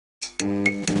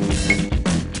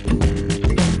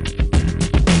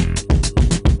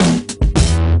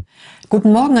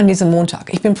Guten Morgen an diesem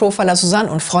Montag. Ich bin Profiler Susanne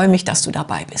und freue mich, dass du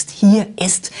dabei bist. Hier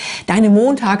ist deine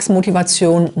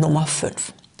Montagsmotivation Nummer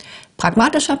 5.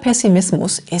 Pragmatischer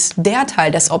Pessimismus ist der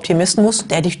Teil des Optimismus,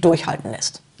 der dich durchhalten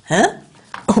lässt. Hä?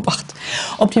 Obacht!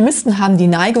 Optimisten haben die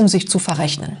Neigung, sich zu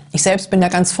verrechnen. Ich selbst bin da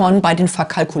ganz vorn bei den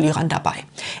Verkalkulierern dabei.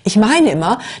 Ich meine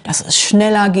immer, dass es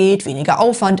schneller geht, weniger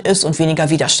Aufwand ist und weniger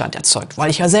Widerstand erzeugt. Weil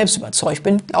ich ja selbst überzeugt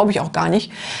bin, glaube ich auch gar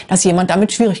nicht, dass jemand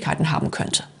damit Schwierigkeiten haben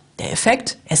könnte. Der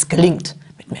Effekt, es gelingt.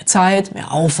 Mit mehr Zeit,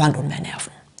 mehr Aufwand und mehr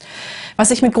Nerven. Was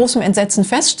ich mit großem Entsetzen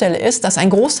feststelle, ist, dass ein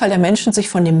Großteil der Menschen sich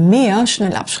von dem Mehr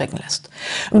schnell abschrecken lässt.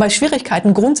 Und bei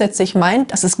Schwierigkeiten grundsätzlich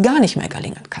meint, dass es gar nicht mehr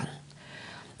gelingen kann.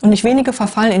 Und nicht wenige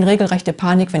verfallen in regelrechte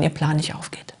Panik, wenn ihr Plan nicht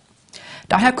aufgeht.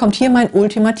 Daher kommt hier mein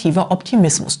ultimativer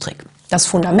Optimismus-Trick. Das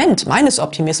Fundament meines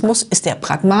Optimismus ist der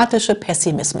pragmatische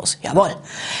Pessimismus. Jawohl.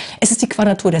 Es ist die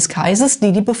Quadratur des Kreises,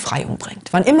 die die Befreiung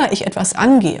bringt. Wann immer ich etwas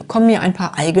angehe, kommen mir ein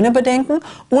paar eigene Bedenken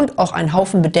und auch ein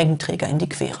Haufen Bedenkenträger in die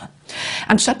Quere.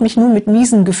 Anstatt mich nun mit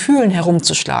miesen Gefühlen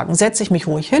herumzuschlagen, setze ich mich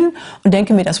ruhig hin und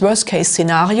denke mir das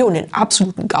Worst-Case-Szenario und den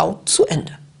absoluten GAU zu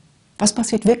Ende. Was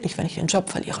passiert wirklich, wenn ich den Job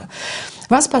verliere?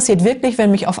 Was passiert wirklich, wenn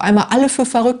mich auf einmal alle für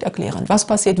verrückt erklären? Was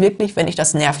passiert wirklich, wenn ich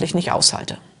das nervlich nicht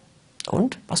aushalte?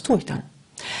 Und was tue ich dann?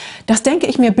 Das denke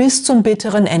ich mir bis zum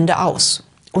bitteren Ende aus.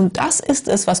 Und das ist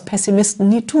es, was Pessimisten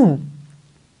nie tun.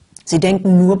 Sie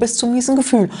denken nur bis zum miesen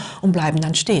Gefühl und bleiben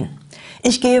dann stehen.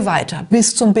 Ich gehe weiter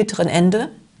bis zum bitteren Ende,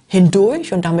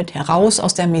 hindurch und damit heraus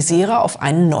aus der Misere auf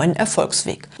einen neuen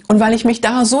Erfolgsweg. Und weil ich mich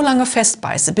da so lange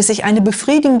festbeiße, bis ich eine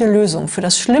befriedigende Lösung für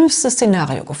das schlimmste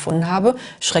Szenario gefunden habe,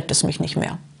 schreckt es mich nicht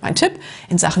mehr. Mein Tipp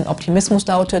in Sachen Optimismus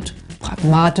lautet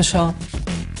pragmatischer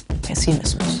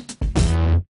Pessimismus.